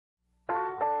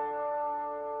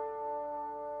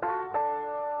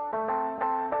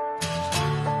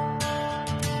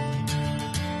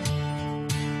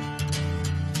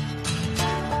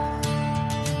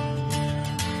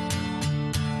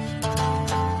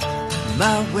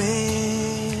my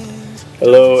wings.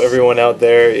 Hello, everyone out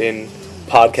there in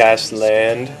podcast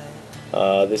land.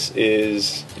 This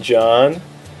is John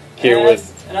here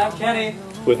And I'm Kenny.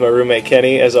 with my roommate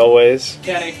Kenny, as always.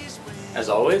 Kenny. As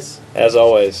always? As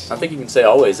always. I think you can say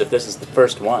always if this is the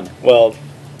first one. Well,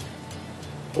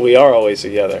 we are always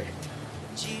together.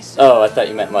 Oh, I thought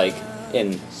you meant like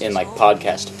in like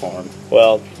podcast form.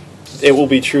 Well, it will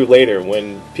be true later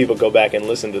when people go back and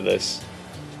listen to this.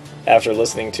 After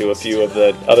listening to a few of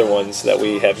the other ones that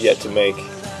we have yet to make,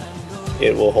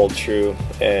 it will hold true,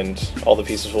 and all the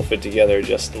pieces will fit together,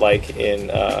 just like in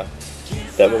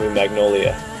that movie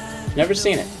Magnolia. Never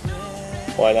seen it.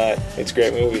 Why not? It's a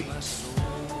great movie.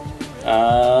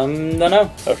 Don't know.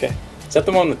 Okay, Is that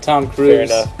the one with Tom Cruise?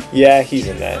 fair enough. Yeah, he's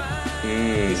in that.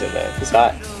 He's in that. He's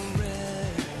hot.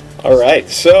 All right,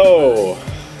 so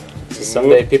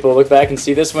Someday people will look back and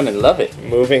see this one and love it.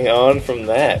 moving on from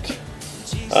that,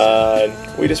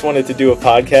 we just wanted to do a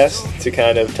podcast to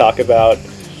kind of talk about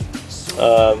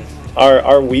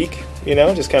our week,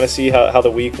 just kind of see how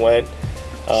the week went,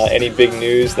 any big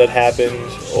news that happened,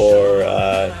 or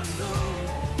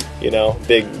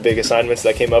big assignments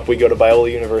that came up. We go to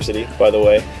Biola University, by the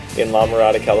way, in La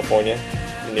Mirada, California,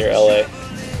 near LA,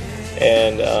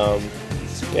 and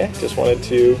just wanted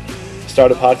to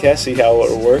start a podcast, see how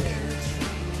it would work.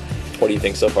 What do you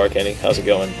think so far, Kenny? How's it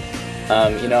going?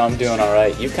 I'm doing all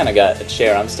right. You've kind of got a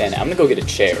chair. I'm standing. I'm gonna go get a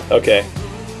chair. Okay,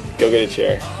 go get a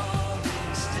chair.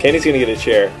 Kenny's gonna get a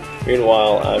chair.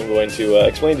 Meanwhile, I'm going to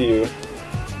explain to you,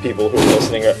 people who are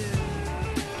listening.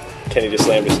 Kenny just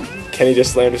slammed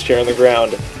his chair on the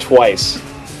ground twice.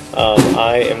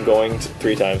 I am going to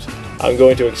 3 times. I'm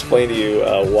going to explain to you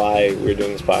why we're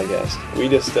doing this podcast.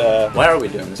 Why are we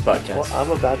doing this podcast? Well,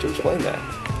 I'm about to explain that.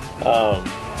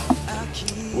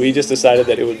 We just decided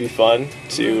that it would be fun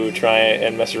to try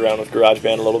and mess around with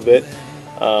GarageBand a little bit.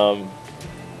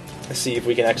 See if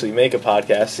we can actually make a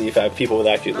podcast, see if people would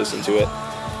actually listen to it.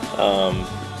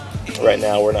 Right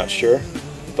now, we're not sure.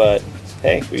 But,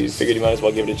 hey, we figured you might as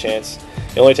well give it a chance.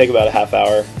 It only take about a half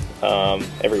hour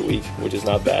every week, which is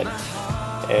not bad.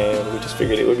 And we just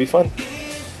figured it would be fun.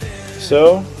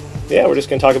 So, yeah, we're just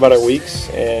going to talk about our weeks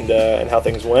and how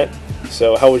things went.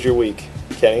 So, how was your week,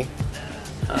 Kenny?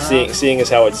 Seeing as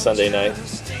how it's Sunday night.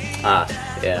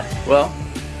 Yeah. Well,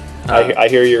 I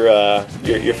hear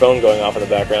your phone going off in the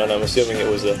background. I'm assuming it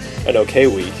was an okay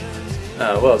week.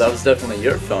 well, that was definitely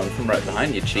your phone from right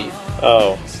behind you, Chief.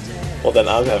 Oh, well then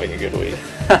I'm having a good week.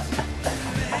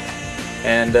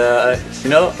 And, I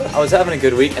was having a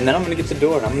good week, and then I'm going to get the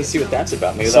door, and I'm going to see what that's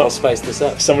about. Maybe that'll spice this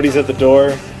up. Somebody's at the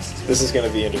door. This is going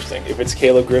to be interesting. If it's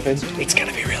Caleb Griffin, it's going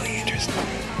to be really interesting.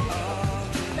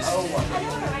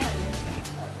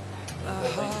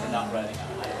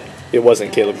 It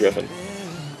wasn't Caleb Griffin.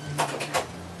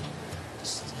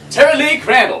 Terry Lee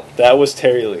Crandall. That was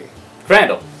Terry Lee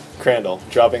Crandall.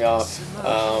 dropping off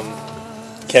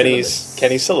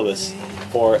Kenny's syllabus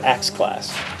for ACTS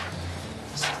class.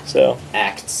 So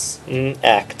Acts.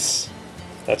 ACTS.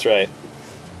 That's right.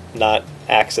 Not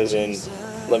axe as in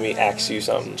let me axe you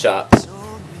something. Chops.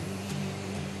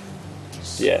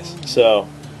 Yes. So,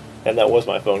 and that was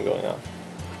my phone going off.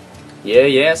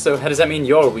 Yeah, so how does that mean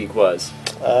your week was?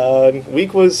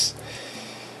 Week was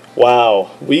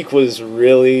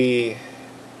really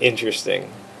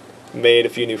interesting. Made a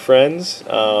few new friends.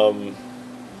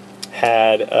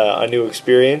 Had a new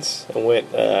experience.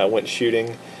 I went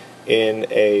shooting in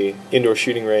a indoor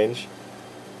shooting range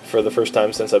for the first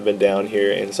time since I've been down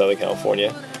here in Southern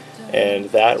California, and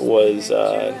that was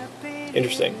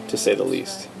interesting to say the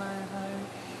least.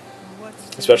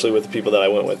 Especially with the people that I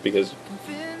went with, because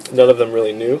none of them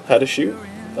really knew how to shoot.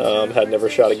 Had never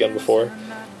shot a gun before,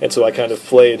 and so I kind of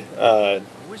played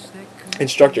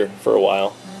instructor for a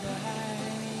while.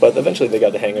 But eventually they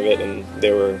got the hang of it, and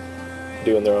they were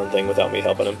doing their own thing without me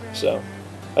helping them. So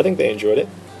I think they enjoyed it.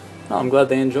 Oh, I'm glad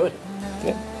they enjoyed it.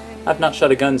 Yeah. I've not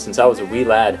shot a gun since I was a wee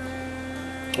lad.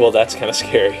 Well, that's kind of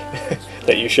scary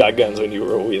that you shot guns when you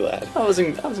were a wee lad. I was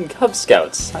in Cub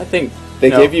Scouts. I think They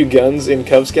gave you guns in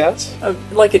Cub Scouts?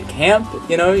 like at camp.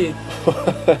 You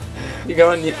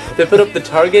go and they put up the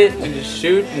target and you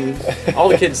shoot, and all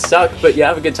the kids suck, but you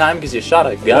have a good time because you shot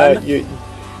a gun.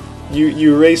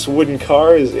 You race wooden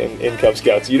cars in Cub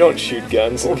Scouts. You don't shoot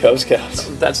guns in Cub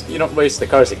Scouts. You don't waste the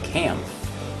cars at camp.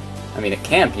 I mean, at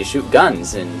camp you shoot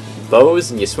guns and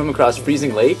bows, and you swim across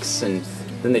freezing lakes, and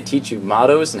then they teach you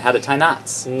mottos and how to tie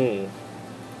knots.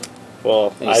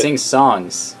 Well, And you sing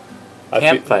songs,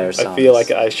 campfire songs. I feel like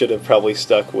I should have probably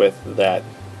stuck with that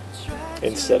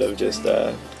instead of just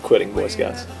quitting Boy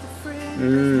Scouts.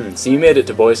 So you made it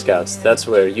to Boy Scouts. That's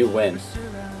where you win.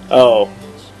 Oh,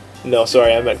 No,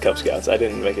 sorry, I meant Cub Scouts. I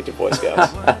didn't make it to Boy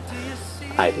Scouts.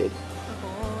 I did.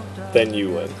 Then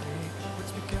you win.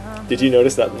 Did you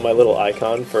notice that my little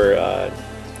icon for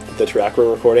the track we're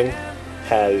recording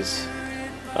has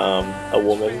a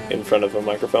woman in front of a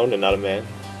microphone and not a man?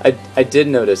 I did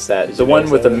notice that. Did The you one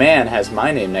notice with that? the man has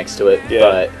my name next to it,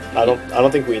 Yeah, but I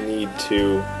don't think we need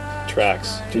two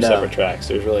tracks, two No. separate tracks.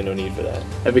 There's really no need for that.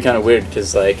 that'd be kind of weird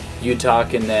because like you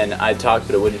talk and then I talk,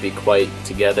 but it wouldn't be quite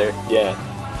together. Yeah,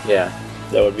 Yeah.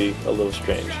 that would be a little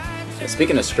strange. And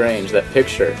speaking of strange, that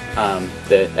picture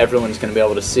that everyone's going to be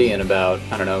able to see in about,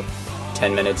 I don't know,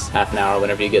 10 minutes, half an hour,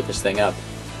 whenever you get this thing up.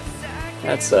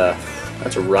 That's a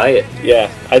riot.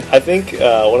 Yeah, I think what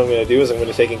I'm going to do is I'm going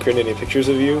to take incriminating pictures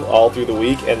of you all through the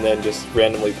week and then just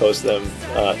randomly post them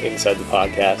inside the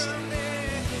podcast.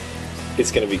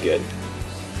 It's going to be good.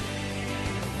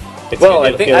 Well,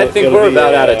 I think it'll we're be,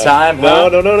 about out of time, huh?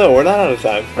 No, we're not out of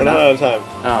time. We're not out of time.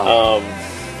 Oh.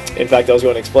 In fact, I was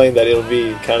going to explain that it'll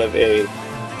be kind of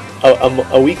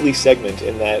a weekly segment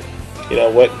in that, you know,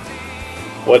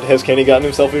 what has Kenny gotten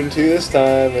himself into this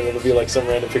time, and it'll be like some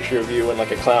random picture of you in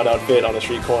like a clown outfit on a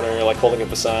street corner, like holding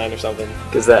up a sign or something.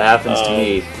 Because that happens to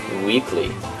me weekly.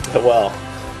 Well,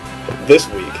 this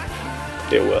week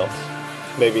it will.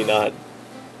 Maybe not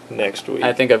next week.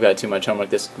 I think I've got too much homework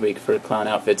this week for clown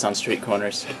outfits on street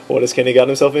corners. What has Kenny gotten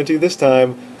himself into this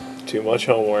time? Too much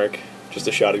homework. Just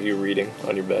a shot of you reading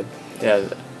on your bed Yeah,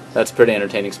 that's pretty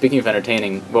entertaining. Speaking of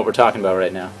entertaining, what we're talking about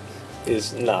right now.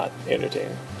 is not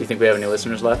entertaining. Do you think we have any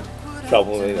listeners left?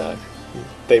 Probably not.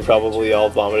 They probably all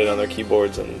vomited on their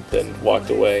keyboards and then walked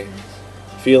away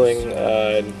feeling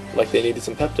like they needed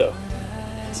some Pepto.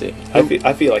 Let's see.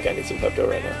 I feel like I need some Pepto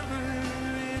right now.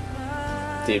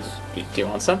 Do you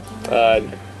want some?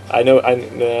 I know.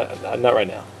 Not right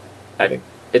now. I think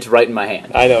It's right in my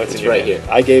hand. I know it's in your right hand.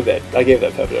 here. I gave that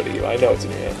Pepto to you. I know it's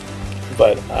in your hand,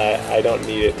 but I don't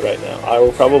need it right now. I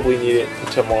will probably need it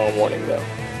tomorrow morning though.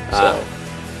 So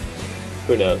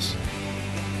who knows?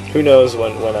 Who knows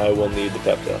when I will need the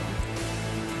Pepto?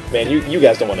 Man, you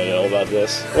guys don't want to know about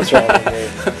this. What's wrong with me?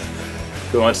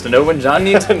 Who wants to know when John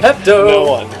needs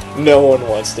Pepto? No one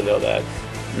wants to know that.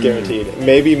 Guaranteed.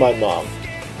 Maybe my mom.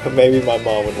 Maybe my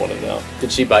mom would want to know.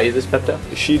 Did she buy you this Pepto?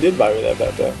 She did buy me that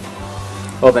Pepto.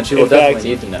 Well, then she will In fact, definitely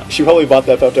need to know. She probably bought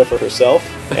that Pepto for herself,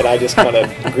 and I just kind of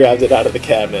grabbed it out of the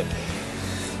cabinet.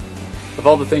 Of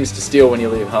all the things to steal when you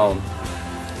leave home.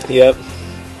 Yep.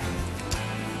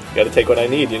 Got to take what I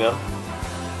need, you know?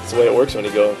 That's the way it works when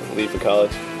you go and leave for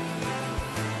college.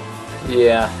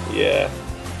 Yeah. Yeah.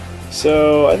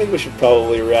 So I think we should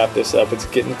probably wrap this up. It's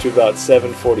getting to about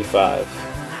 7:45.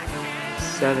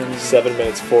 7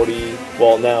 minutes 40.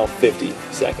 Well, now 50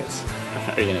 seconds.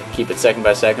 Are you gonna keep it second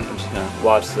by second? I'm just gonna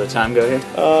watch the time go here.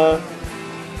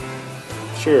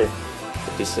 Sure.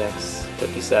 56,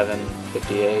 57,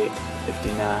 58,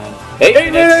 59.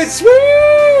 8 minutes!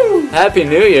 Woo! Happy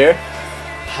New Year!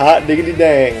 Hot diggity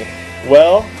dang.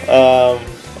 Well,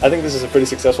 I think this is a pretty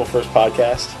successful first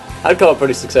podcast. I'd call it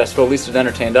pretty successful. At least it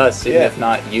entertained us, even Yeah. if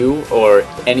not you or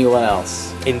anyone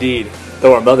else. Indeed.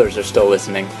 Though our mothers are still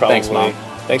listening. Probably. Thanks, Mom.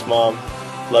 Thanks, Mom.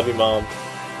 Love you, Mom.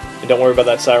 And don't worry about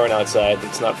that siren outside.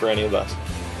 It's not for any of us.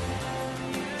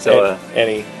 So,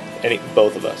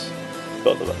 Both of us.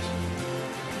 Both of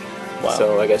us. Wow.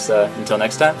 so I guess until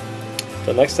next time,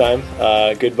 Till next time,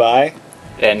 goodbye.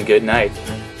 and good night.